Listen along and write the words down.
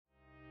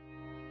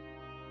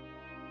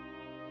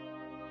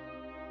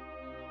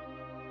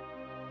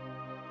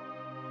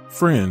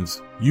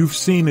Friends, you've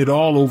seen it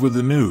all over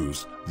the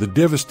news, the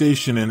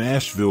devastation in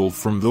Asheville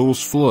from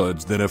those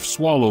floods that have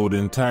swallowed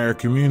entire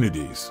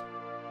communities.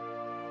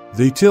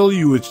 They tell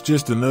you it's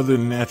just another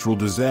natural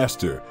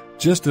disaster,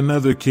 just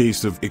another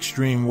case of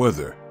extreme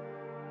weather.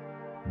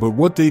 But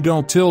what they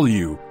don't tell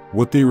you,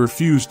 what they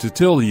refuse to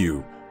tell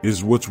you,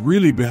 is what's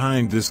really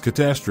behind this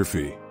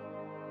catastrophe.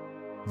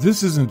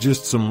 This isn't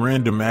just some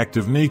random act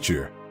of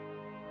nature.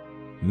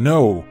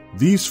 No,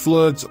 these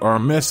floods are a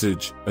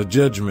message, a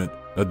judgment,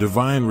 a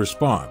divine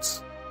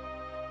response.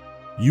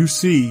 You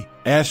see,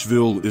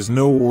 Asheville is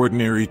no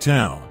ordinary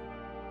town.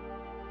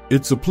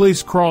 It's a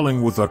place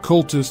crawling with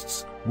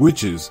occultists,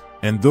 witches,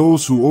 and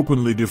those who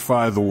openly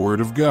defy the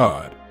word of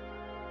God.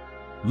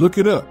 Look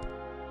it up.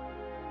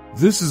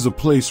 This is a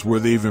place where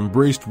they've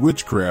embraced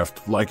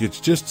witchcraft like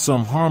it's just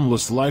some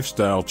harmless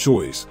lifestyle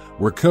choice,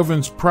 where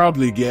covens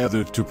proudly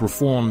gather to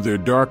perform their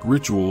dark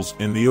rituals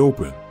in the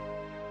open.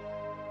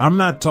 I'm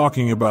not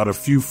talking about a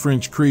few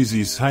French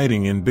crazies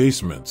hiding in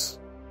basements.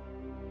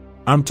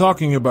 I'm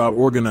talking about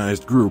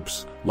organized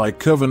groups, like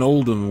Coven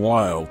Old and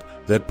Wild,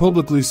 that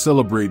publicly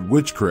celebrate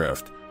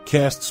witchcraft,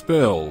 cast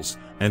spells,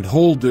 and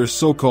hold their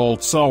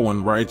so-called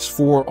Samhain rites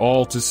for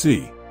all to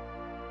see.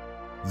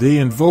 They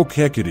invoke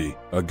Hecate,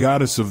 a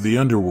goddess of the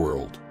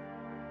underworld.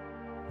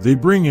 They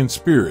bring in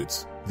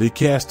spirits, they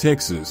cast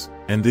hexes,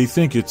 and they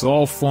think it's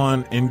all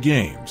fun and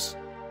games.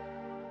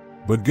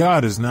 But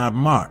God is not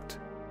mocked.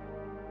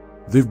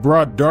 They've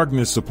brought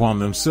darkness upon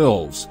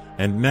themselves,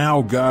 and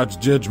now God's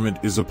judgment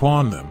is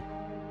upon them.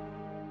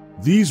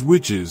 These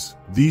witches,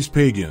 these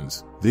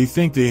pagans, they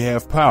think they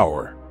have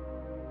power.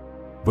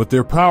 But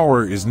their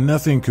power is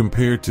nothing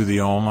compared to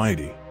the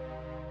Almighty.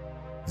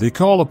 They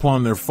call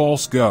upon their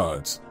false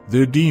gods,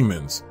 their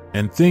demons,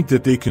 and think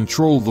that they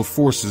control the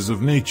forces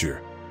of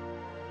nature.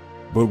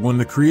 But when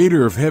the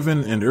Creator of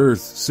heaven and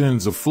earth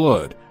sends a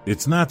flood,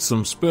 it's not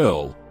some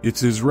spell, it's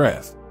His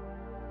wrath.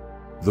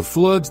 The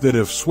floods that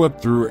have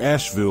swept through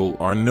Asheville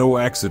are no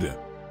accident.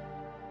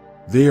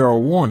 They are a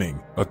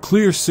warning, a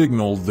clear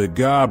signal that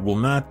God will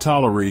not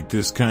tolerate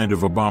this kind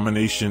of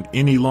abomination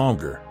any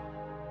longer.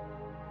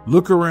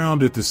 Look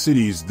around at the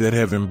cities that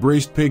have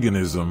embraced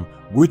paganism,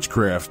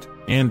 witchcraft,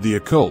 and the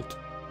occult.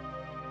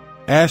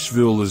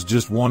 Asheville is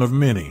just one of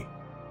many.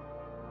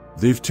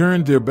 They've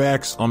turned their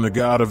backs on the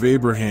God of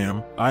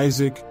Abraham,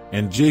 Isaac,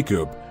 and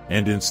Jacob,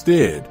 and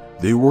instead,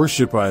 they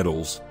worship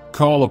idols,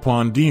 call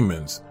upon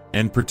demons,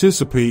 and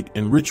participate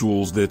in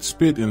rituals that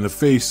spit in the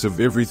face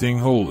of everything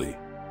holy.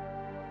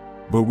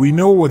 But we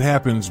know what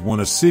happens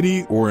when a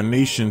city or a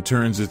nation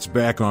turns its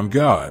back on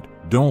God,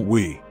 don't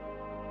we?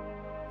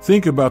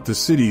 Think about the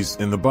cities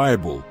in the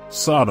Bible,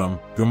 Sodom,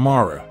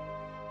 Gomorrah.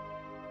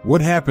 What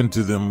happened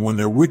to them when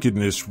their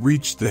wickedness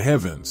reached the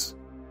heavens?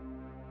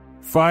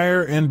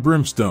 Fire and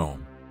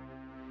brimstone.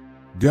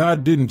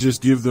 God didn't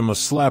just give them a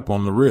slap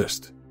on the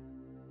wrist.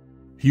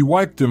 He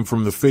wiped them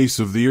from the face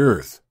of the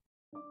earth.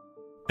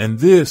 And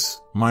this,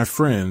 my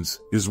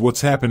friends, is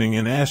what's happening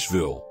in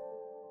Asheville.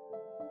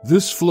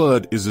 This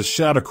flood is a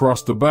shot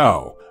across the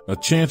bow, a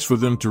chance for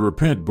them to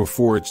repent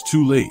before it's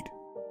too late.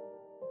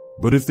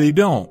 But if they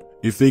don't,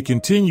 if they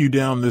continue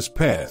down this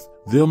path,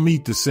 they'll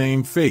meet the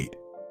same fate.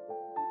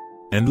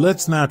 And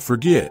let's not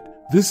forget,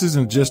 this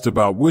isn't just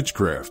about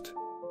witchcraft.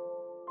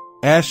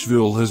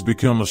 Asheville has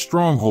become a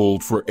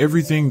stronghold for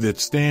everything that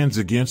stands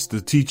against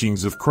the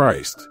teachings of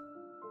Christ.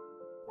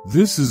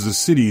 This is a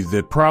city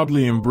that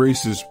proudly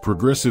embraces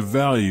progressive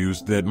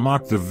values that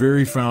mock the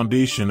very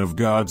foundation of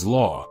God's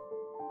law.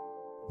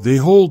 They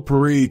hold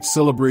parades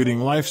celebrating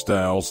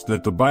lifestyles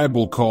that the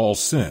Bible calls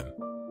sin.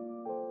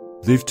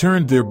 They've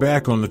turned their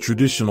back on the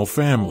traditional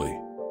family.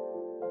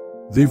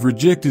 They've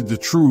rejected the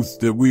truth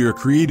that we are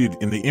created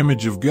in the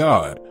image of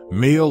God,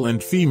 male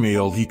and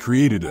female He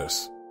created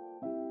us.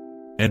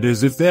 And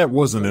as if that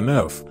wasn't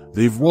enough,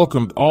 they've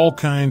welcomed all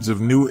kinds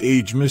of New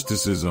Age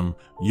mysticism,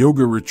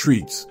 yoga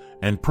retreats,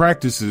 and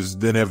practices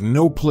that have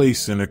no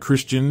place in a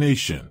Christian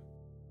nation.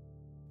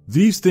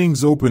 These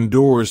things open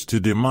doors to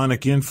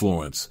demonic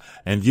influence,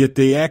 and yet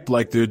they act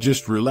like they're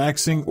just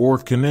relaxing or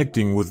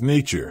connecting with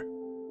nature.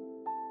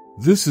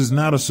 This is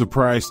not a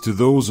surprise to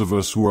those of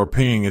us who are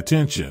paying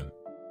attention.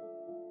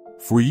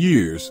 For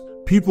years,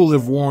 people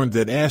have warned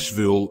that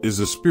Asheville is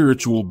a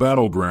spiritual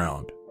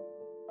battleground.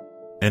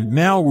 And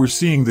now we're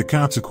seeing the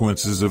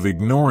consequences of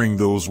ignoring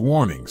those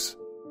warnings.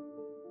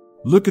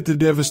 Look at the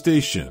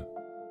devastation.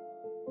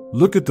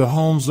 Look at the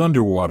homes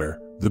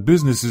underwater, the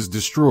businesses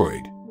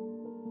destroyed.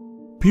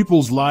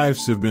 People's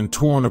lives have been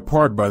torn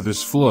apart by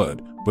this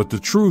flood, but the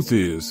truth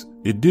is,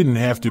 it didn't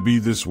have to be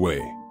this way.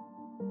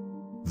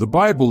 The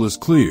Bible is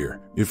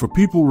clear: if a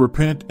people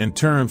repent and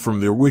turn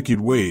from their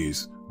wicked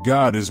ways,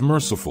 God is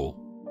merciful.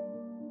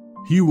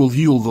 He will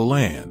heal the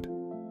land.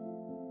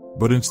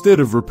 But instead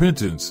of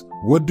repentance,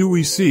 what do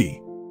we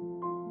see?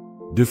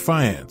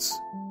 Defiance.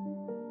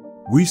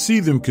 We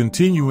see them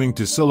continuing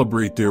to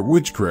celebrate their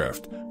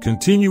witchcraft,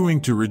 continuing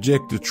to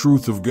reject the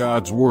truth of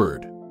God's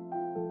word.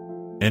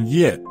 And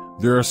yet,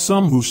 there are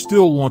some who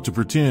still want to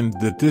pretend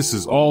that this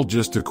is all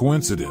just a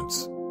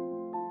coincidence.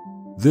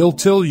 They'll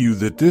tell you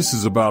that this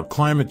is about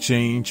climate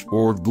change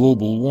or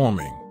global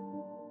warming.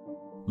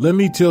 Let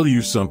me tell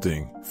you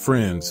something,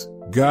 friends,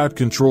 God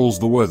controls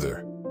the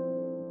weather.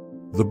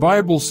 The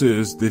Bible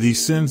says that He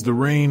sends the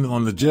rain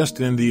on the just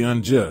and the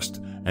unjust,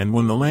 and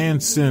when the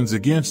land sins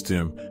against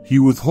Him, He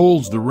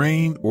withholds the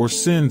rain or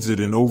sends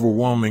it in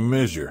overwhelming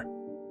measure.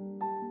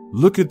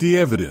 Look at the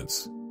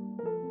evidence.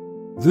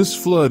 This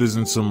flood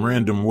isn't some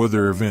random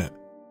weather event.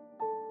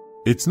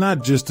 It's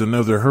not just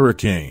another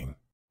hurricane.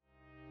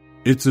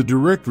 It's a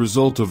direct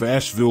result of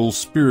Asheville's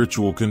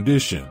spiritual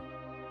condition.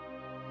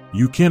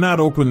 You cannot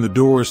open the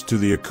doors to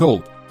the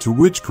occult, to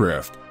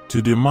witchcraft,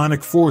 to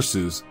demonic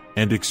forces,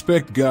 and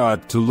expect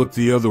God to look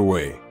the other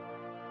way.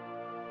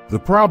 The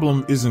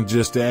problem isn't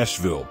just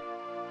Asheville.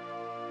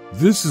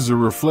 This is a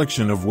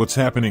reflection of what's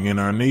happening in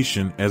our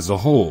nation as a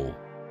whole.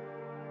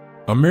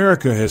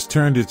 America has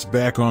turned its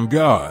back on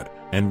God,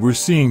 and we're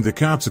seeing the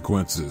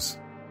consequences.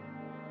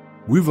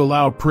 We've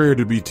allowed prayer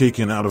to be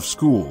taken out of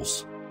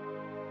schools.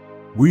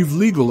 We've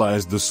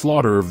legalized the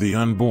slaughter of the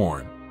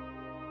unborn.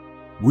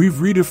 We've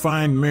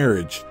redefined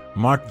marriage,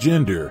 mocked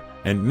gender,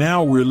 and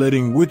now we're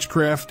letting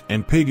witchcraft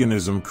and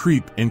paganism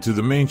creep into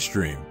the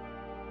mainstream.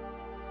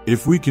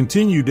 If we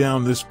continue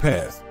down this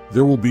path,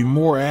 there will be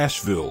more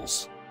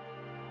Asheville's.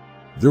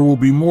 There will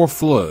be more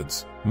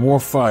floods, more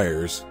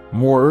fires,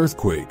 more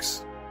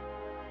earthquakes.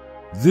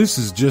 This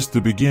is just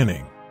the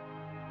beginning.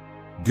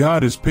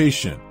 God is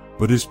patient,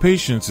 but His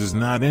patience is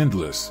not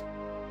endless.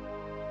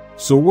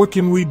 So what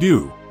can we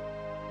do?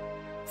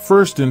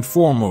 First and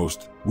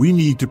foremost, we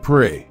need to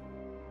pray.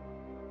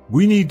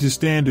 We need to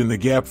stand in the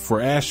gap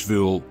for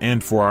Asheville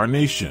and for our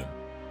nation.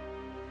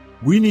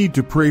 We need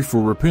to pray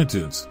for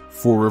repentance,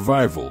 for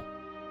revival.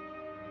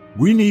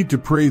 We need to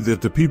pray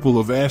that the people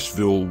of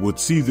Asheville would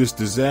see this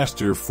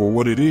disaster for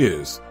what it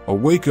is, a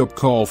wake-up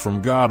call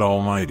from God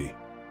Almighty.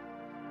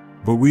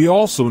 But we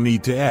also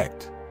need to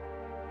act.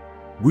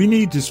 We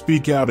need to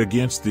speak out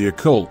against the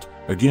occult,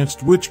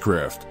 against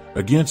witchcraft,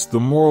 against the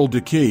moral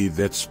decay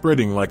that's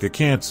spreading like a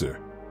cancer.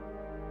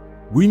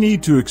 We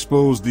need to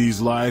expose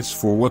these lies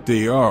for what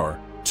they are,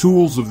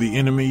 tools of the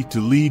enemy to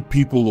lead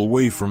people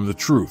away from the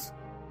truth.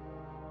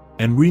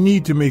 And we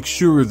need to make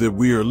sure that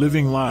we are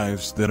living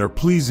lives that are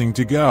pleasing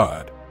to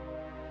God.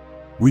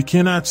 We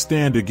cannot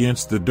stand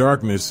against the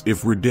darkness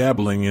if we're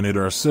dabbling in it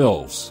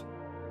ourselves.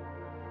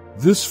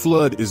 This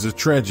flood is a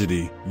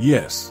tragedy,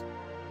 yes.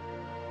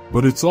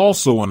 But it's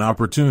also an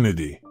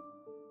opportunity.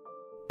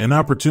 An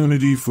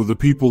opportunity for the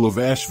people of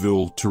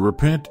Asheville to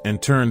repent and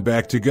turn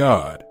back to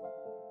God.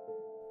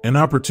 An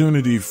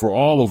opportunity for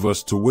all of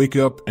us to wake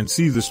up and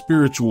see the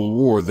spiritual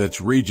war that's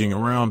raging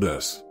around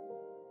us.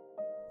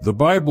 The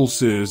Bible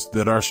says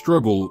that our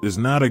struggle is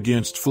not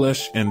against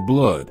flesh and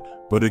blood,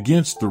 but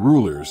against the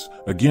rulers,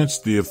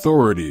 against the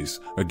authorities,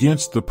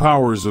 against the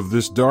powers of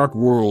this dark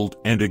world,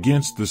 and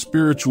against the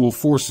spiritual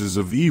forces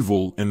of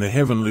evil in the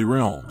heavenly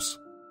realms.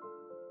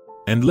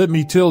 And let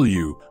me tell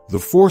you, the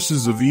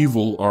forces of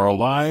evil are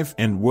alive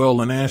and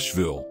well in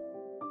Asheville.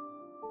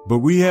 But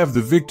we have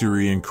the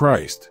victory in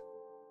Christ.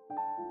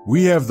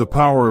 We have the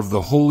power of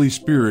the Holy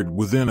Spirit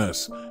within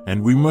us,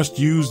 and we must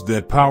use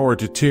that power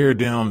to tear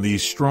down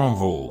these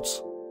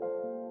strongholds.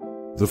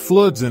 The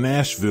floods in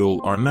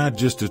Asheville are not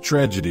just a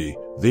tragedy,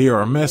 they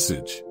are a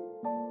message.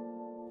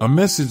 A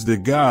message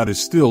that God is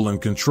still in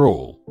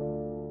control.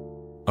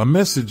 A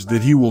message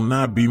that He will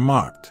not be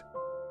mocked.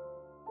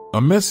 A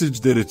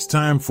message that it's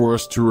time for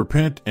us to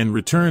repent and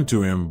return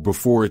to Him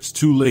before it's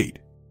too late.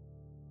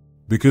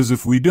 Because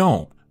if we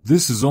don't,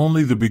 this is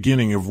only the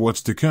beginning of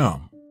what's to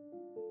come.